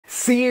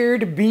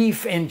Seared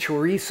beef and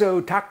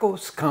chorizo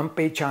tacos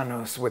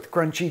campechanos with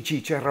crunchy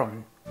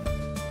chicharrón.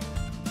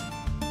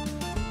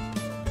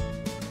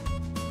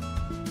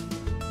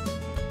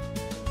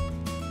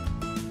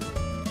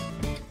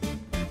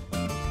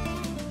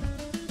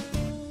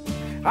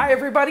 Hi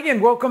everybody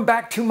and welcome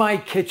back to my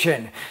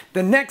kitchen.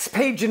 The next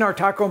page in our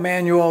taco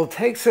manual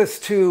takes us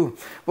to,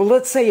 well,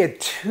 let's say a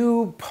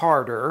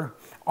two-parter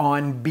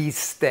on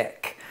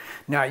bistec.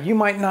 Now you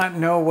might not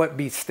know what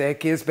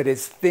bistec is, but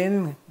it's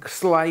thin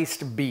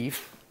sliced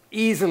beef,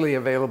 easily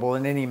available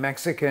in any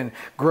Mexican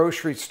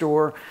grocery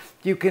store.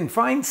 You can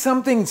find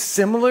something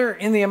similar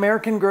in the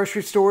American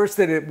grocery stores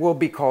that it will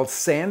be called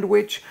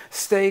sandwich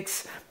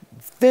steaks.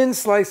 Thin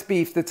sliced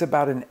beef that's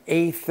about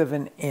 1/8 of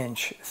an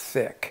inch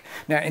thick.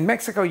 Now in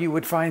Mexico you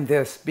would find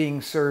this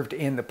being served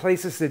in the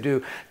places that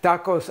do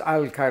tacos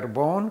al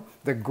carbón,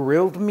 the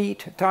grilled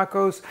meat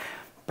tacos,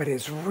 but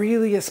it's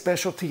really a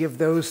specialty of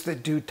those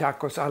that do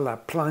tacos a la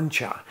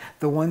plancha,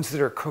 the ones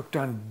that are cooked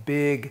on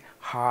big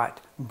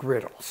hot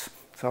griddles.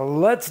 So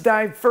let's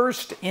dive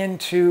first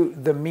into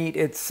the meat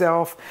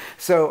itself.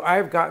 So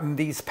I've gotten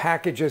these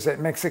packages at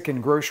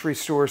Mexican grocery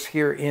stores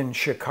here in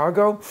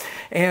Chicago,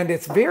 and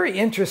it's very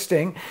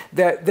interesting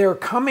that they're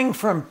coming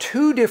from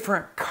two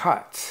different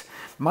cuts.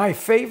 My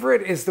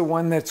favorite is the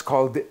one that's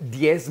called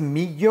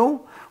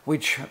diezmillo,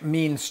 which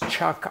means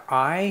chuck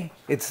eye.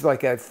 It's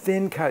like a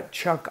thin cut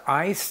chuck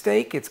eye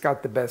steak. It's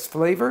got the best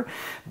flavor,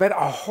 but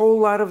a whole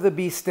lot of the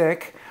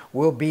bistec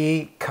will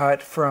be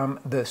cut from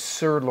the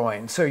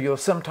sirloin. So you'll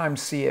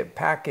sometimes see it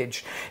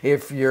packaged.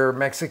 If your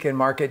Mexican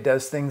market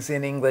does things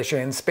in English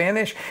and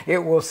Spanish,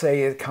 it will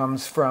say it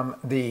comes from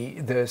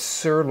the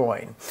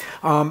sirloin.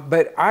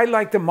 But I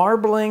like the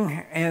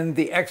marbling and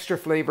the extra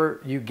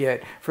flavor you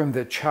get from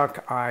the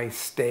chuck eye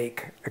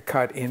steak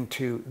cut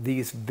into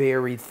these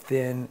very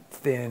thin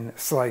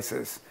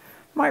slices.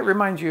 Might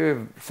remind you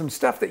of some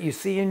stuff that you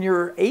see in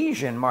your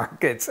Asian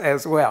markets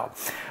as well.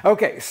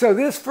 Okay, so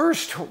this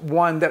first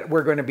one that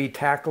we're going to be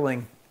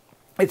tackling,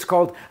 it's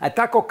called a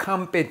taco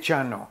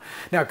campechano.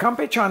 Now,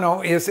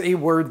 campechano is a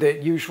word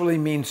that usually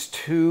means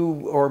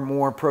two or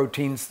more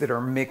proteins that are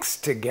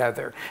mixed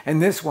together.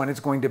 And this one is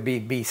going to be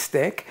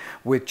bistec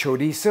with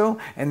chorizo.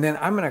 And then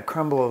I'm going to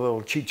crumble a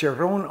little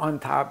chicharrón on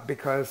top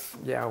because,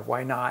 yeah,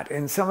 why not?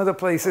 And some of the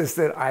places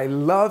that I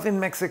love in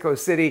Mexico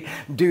City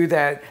do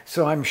that,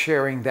 so I'm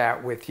sharing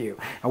that with you.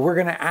 And we're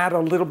going to add a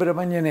little bit of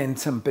onion and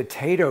some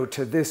potato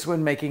to this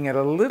one, making it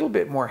a little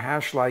bit more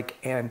hash-like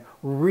and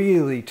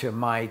really to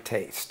my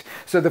taste.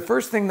 So the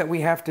first thing that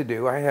we have to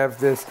do, I have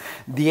this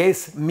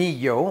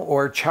diezmillo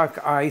or chuck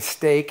eye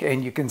steak,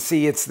 and you can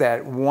see it's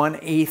that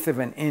 1/8 of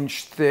an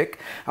inch thick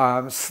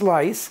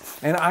slice.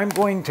 And I'm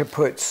going to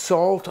put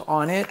salt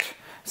on it,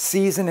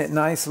 season it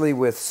nicely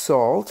with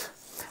salt.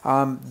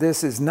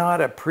 This is not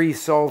a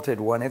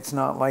pre-salted one. It's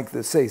not like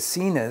the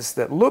cecinas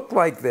that look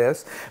like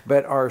this,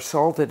 but are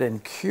salted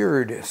and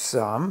cured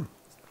some.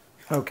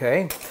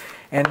 Okay.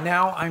 And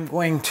now I'm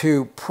going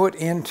to put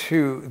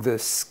into the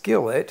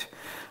skillet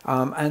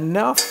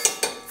enough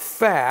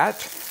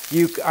fat.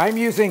 I'm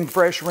using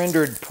fresh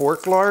rendered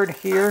pork lard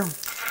here,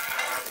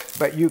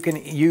 but you can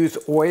use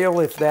oil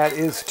if that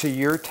is to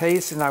your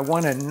taste. And I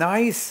want a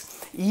nice,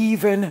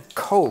 even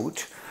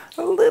coat,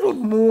 a little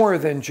more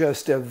than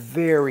just a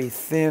very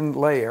thin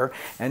layer.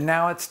 And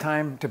now it's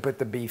time to put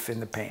the beef in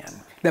the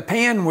pan. The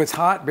pan was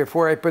hot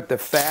before I put the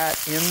fat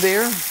in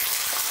there.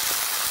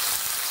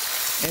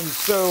 And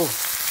so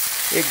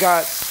it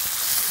got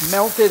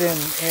melted and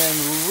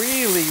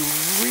really,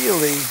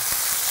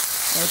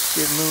 let's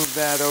move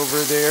that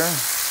over there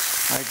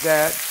like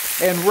that,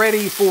 and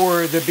ready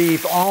for the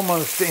beef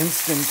almost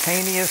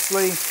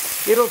instantaneously.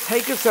 It'll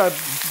take us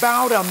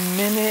about a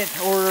minute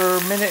or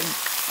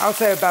I'll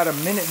say about a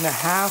minute and a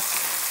half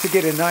to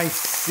get a nice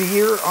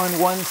sear on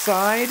one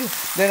side.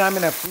 Then I'm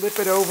going to flip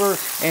it over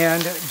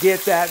and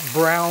get that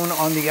brown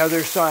on the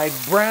other side.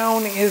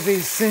 Brown is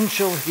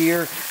essential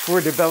here for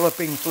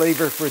developing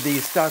flavor for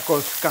these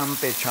tacos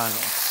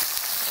campechanos.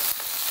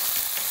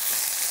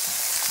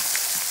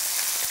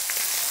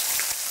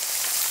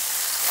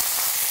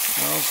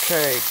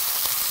 Okay,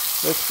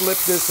 let's flip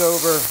this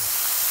over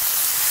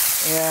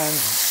and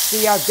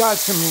see, I've got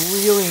some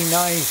really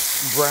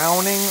nice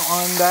browning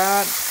on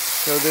that.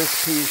 So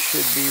this piece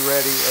should be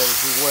ready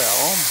as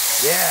well.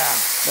 Yeah,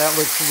 that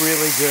looks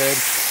really good.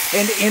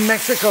 And in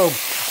Mexico,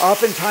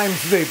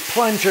 oftentimes the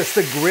planchas,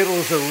 the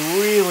griddles are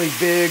really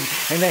big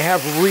and they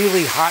have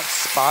really hot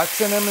spots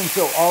in them. And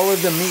so all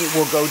of the meat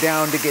will go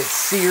down to get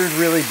seared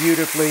really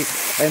beautifully.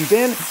 And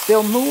then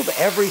they'll move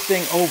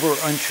everything over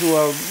onto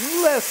a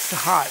less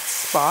hot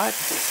spot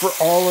for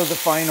all of the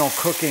final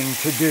cooking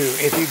to do.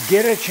 If you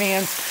get a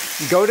chance,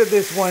 go to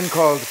this one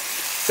called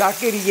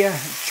Taqueria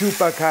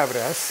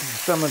Chupacabras.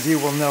 Some of you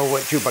will know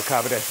what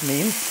chupacabras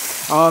means.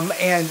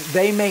 And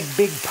they make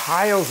big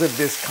piles of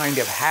this kind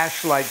of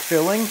hash-like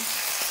filling.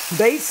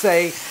 They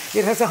say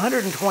it has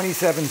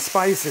 127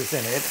 spices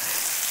in it.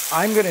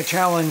 I'm going to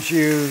challenge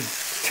you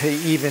to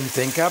even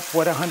think up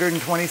what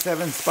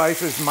 127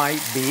 spices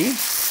might be.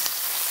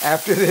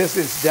 After this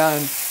is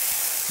done,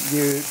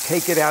 You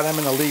take it out. I'm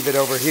going to leave it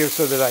over here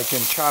so that I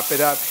can chop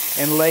it up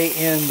and lay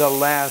in the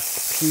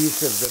last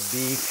piece of the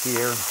beef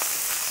here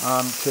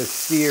to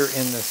sear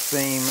in the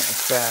same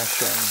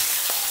fashion.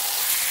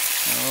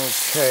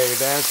 Okay,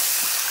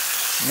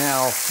 that's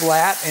now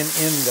flat and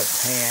in the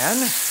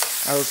pan.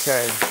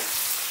 Okay.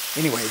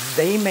 Anyway,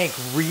 they make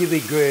really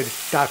good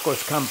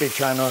tacos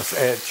campechanos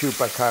at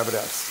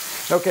Chupacabras.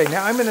 Okay,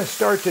 now I'm going to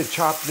start to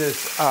chop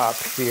this up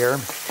here,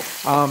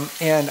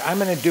 and I'm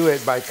going to do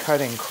it by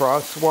cutting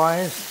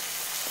crosswise.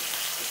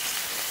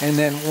 And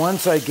then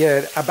once I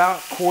get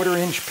about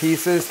 1/4-inch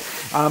pieces,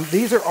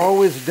 these are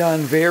always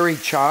done very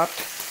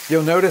chopped.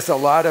 You'll notice a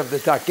lot of the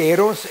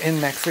taqueros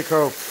in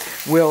Mexico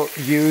will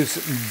use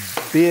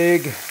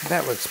big,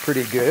 that looks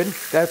pretty good.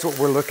 That's what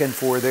we're looking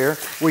for there.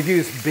 We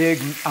use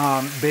big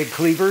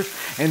cleavers,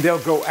 and they'll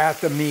go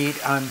at the meat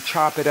and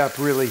chop it up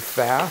really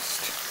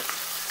fast.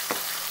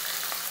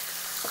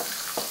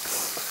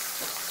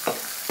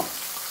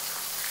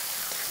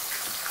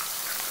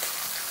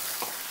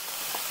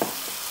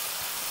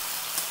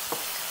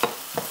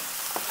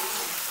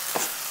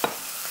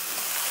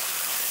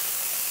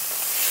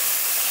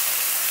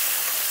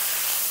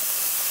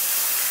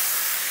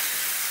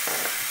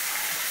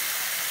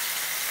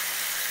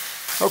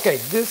 Okay,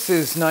 this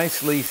is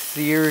nicely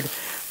seared.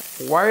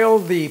 While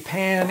the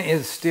pan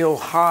is still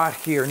hot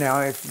here, now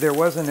if there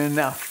wasn't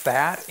enough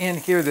fat in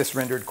here, this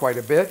rendered quite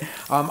a bit,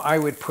 I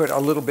would put a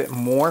little bit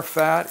more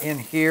fat in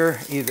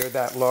here, either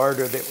that lard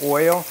or the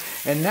oil.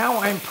 And now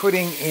I'm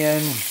putting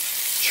in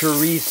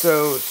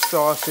chorizo,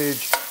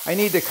 sausage. I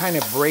need to kind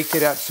of break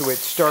it up so it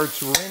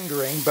starts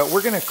rendering, but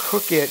we're going to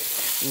cook it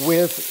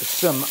with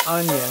some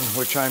onion,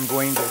 which I'm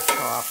going to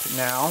chop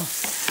now.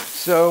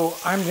 So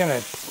I'm going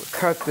to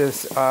cut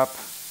this up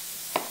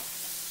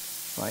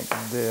like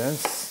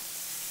this.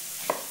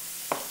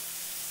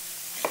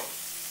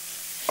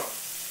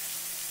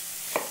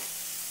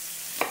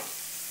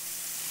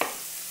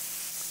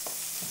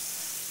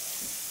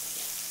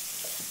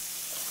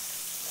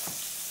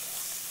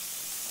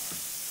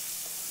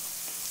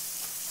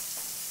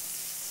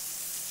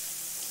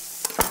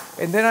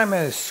 And then I'm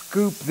going to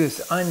scoop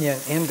this onion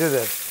into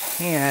the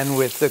pan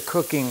with the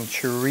cooking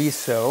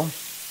chorizo.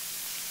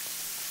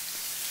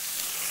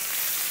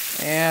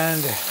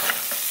 And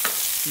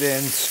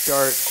then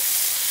start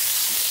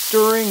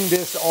stirring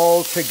this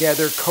all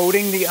together,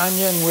 coating the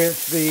onion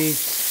with the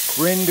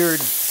rendered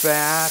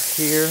fat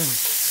here.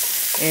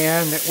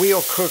 And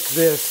we'll cook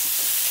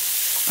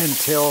this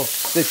until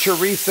the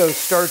chorizo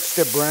starts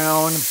to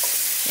brown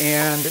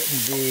and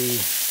the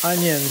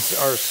onions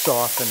are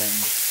softening.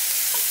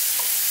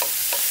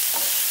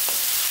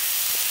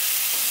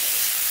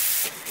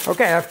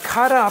 Okay, I've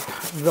cut up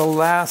the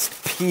last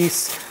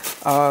piece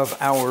of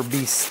our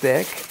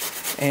bistec,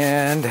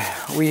 and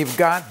we've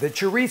got the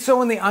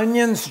chorizo and the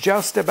onions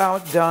just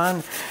about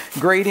done.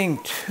 Grating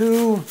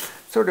 2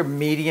 sort of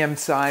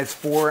medium-sized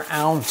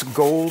 4-ounce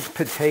gold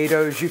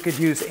potatoes. You could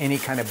use any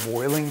kind of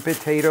boiling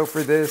potato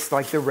for this,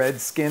 like the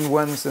red-skinned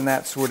ones and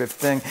that sort of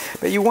thing.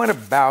 But you want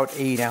about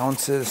 8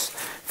 ounces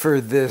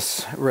for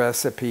this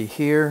recipe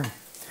here.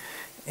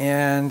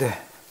 And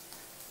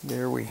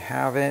there we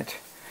have it.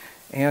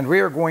 And we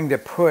are going to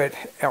put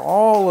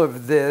all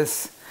of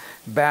this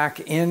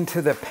back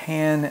into the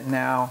pan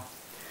now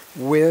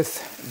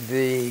with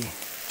the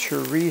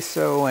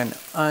chorizo and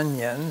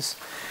onions.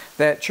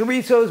 That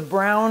chorizo's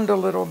browned a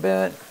little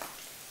bit.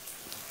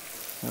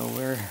 So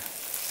there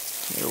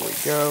we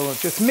go.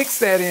 Just mix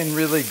that in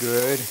really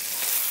good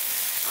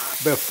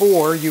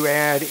before you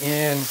add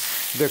in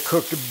the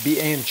cooked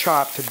and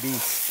chopped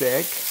beef.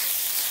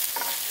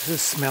 This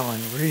is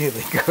smelling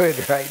really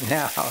good right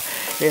now.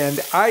 And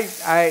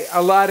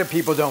a lot of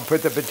people don't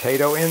put the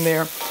potato in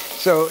there.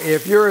 So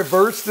if you're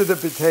averse to the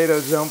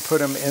potatoes, don't put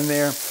them in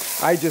there.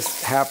 I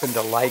just happen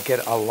to like it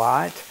a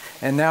lot.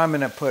 And now I'm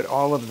going to put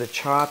all of the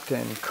chopped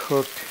and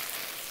cooked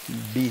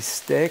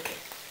bistec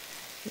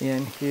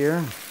in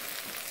here.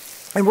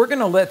 And we're going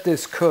to let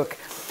this cook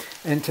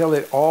until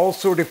it all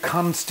sort of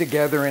comes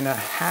together in a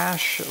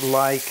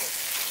hash-like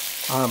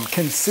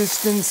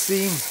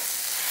consistency.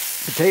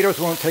 Potatoes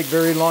won't take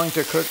very long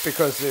to cook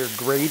because they're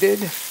grated.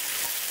 Boy,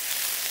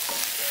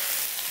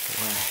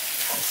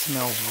 it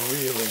smells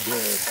really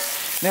good.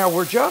 Now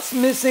we're just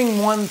missing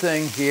one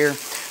thing here,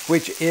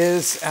 which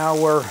is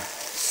our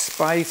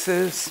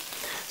spices.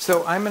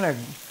 So I'm going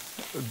to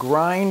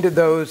grind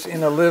those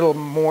in a little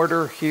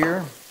mortar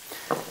here.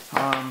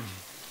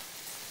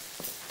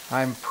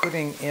 I'm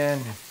putting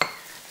in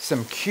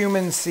some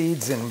cumin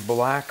seeds and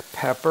black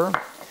pepper.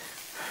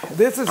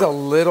 This is a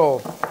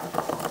little,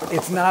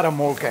 it's not a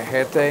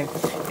molcajete.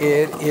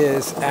 It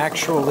is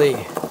actually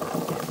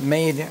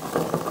made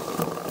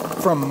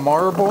from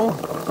marble.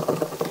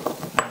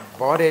 I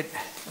bought it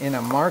in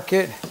a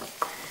market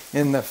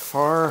in the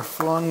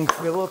far-flung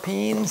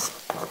Philippines.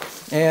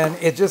 And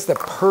it's just the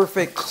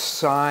perfect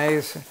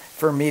size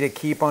for me to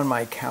keep on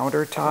my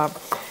countertop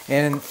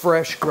and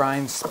fresh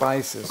grind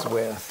spices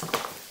with.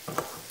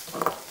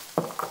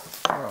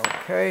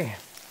 Okay,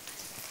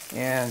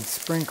 and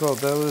sprinkle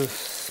those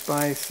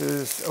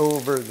spices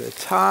over the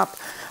top.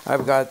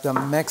 I've got the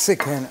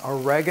Mexican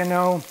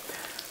oregano.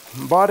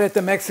 Bought at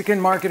the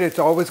Mexican market, it's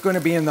always going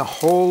to be in the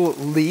whole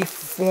leaf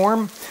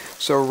form.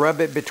 So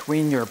rub it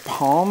between your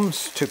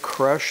palms to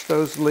crush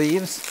those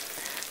leaves.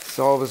 It's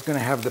always going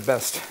to have the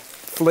best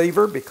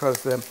flavor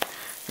because the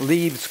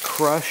leaves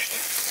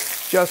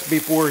crushed just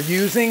before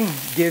using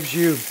gives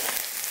you,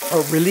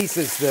 or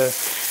releases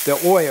the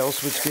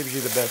oils, which gives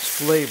you the best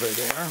flavor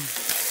there.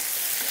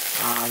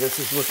 Ah, this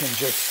is looking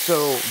just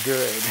so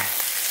good.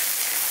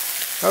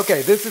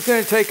 Okay, this is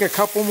going to take a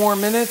couple more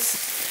minutes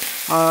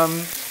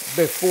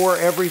before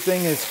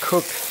everything is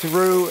cooked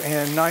through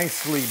and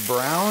nicely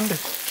browned.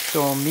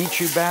 So I'll meet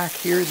you back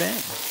here then.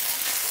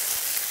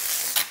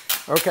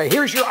 Okay,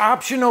 here's your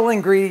optional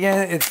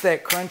ingredient. It's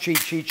that crunchy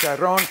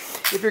chicharrón.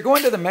 If you're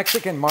going to the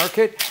Mexican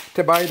market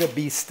to buy the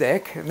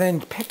bistec,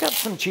 then pick up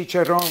some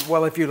chicharrón.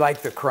 Well, if you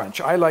like the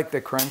crunch. I like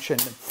the crunch and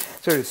the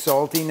sort of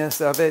saltiness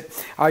of it.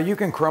 You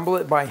can crumble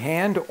it by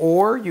hand,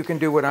 or you can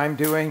do what I'm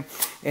doing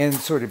and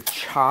sort of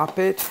chop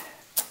it.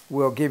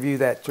 Will give you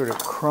that sort of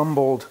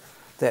crumbled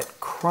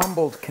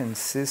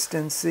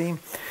consistency.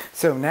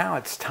 So now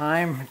it's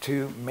time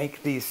to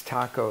make these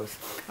tacos.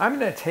 I'm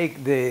going to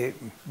take the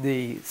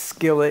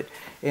skillet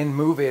and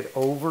move it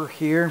over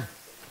here.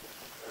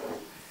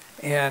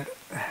 And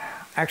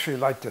actually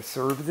like to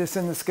serve this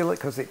in the skillet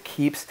because it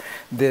keeps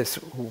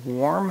this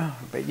warm.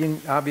 But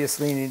you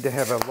obviously need to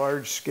have a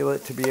large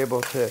skillet to be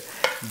able to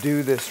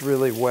do this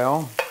really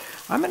well.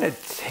 I'm going to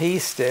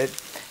taste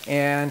it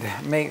and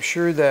make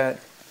sure that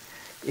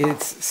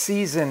it's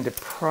seasoned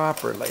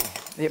properly.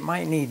 It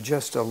might need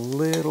just a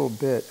little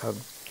bit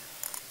of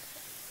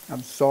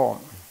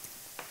salt.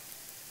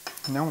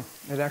 No,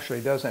 it actually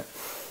doesn't.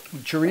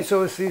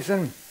 Chorizo is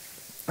seasoned.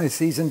 I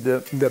seasoned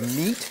the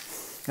meat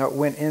that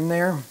went in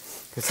there.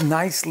 It's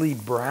nicely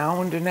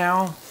browned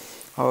now.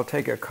 I'll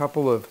take a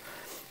couple of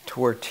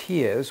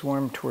tortillas,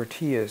 warm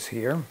tortillas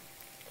here,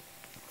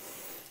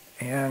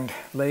 and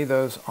lay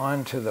those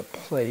onto the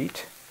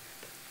plate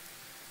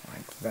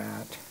like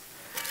that.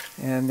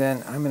 And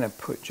then I'm going to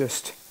put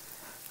just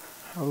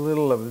a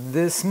little of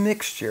this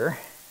mixture.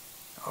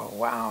 Oh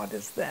wow,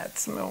 does that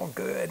smell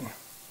good.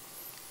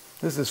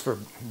 This is for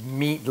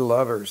meat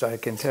lovers, I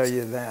can tell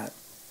you that.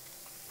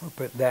 We'll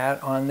put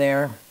that on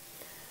there.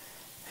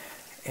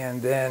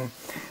 And then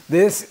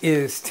this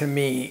is, to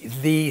me,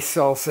 the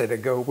salsa to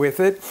go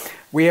with it.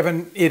 We have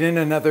it in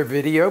another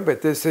video,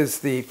 but this is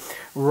the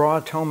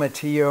raw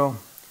tomatillo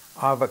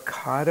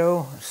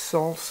avocado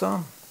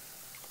salsa.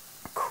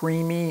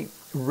 Creamy,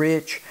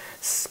 rich,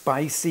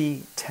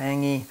 spicy,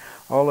 tangy,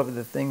 all of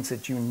the things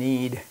that you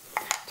need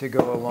to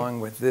go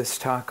along with this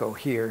taco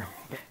here.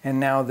 And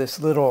now this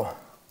little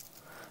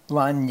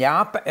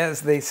lanyap,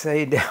 as they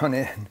say down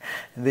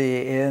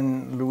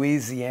in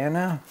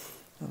Louisiana,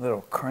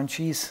 little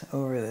crunchies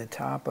over the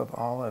top of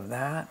all of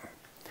that.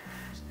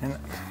 And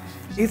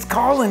it's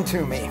calling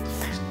to me.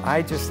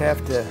 I just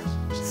have to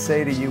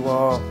say to you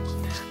all,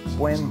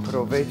 buen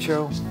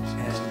provecho,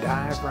 and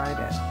dive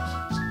right in.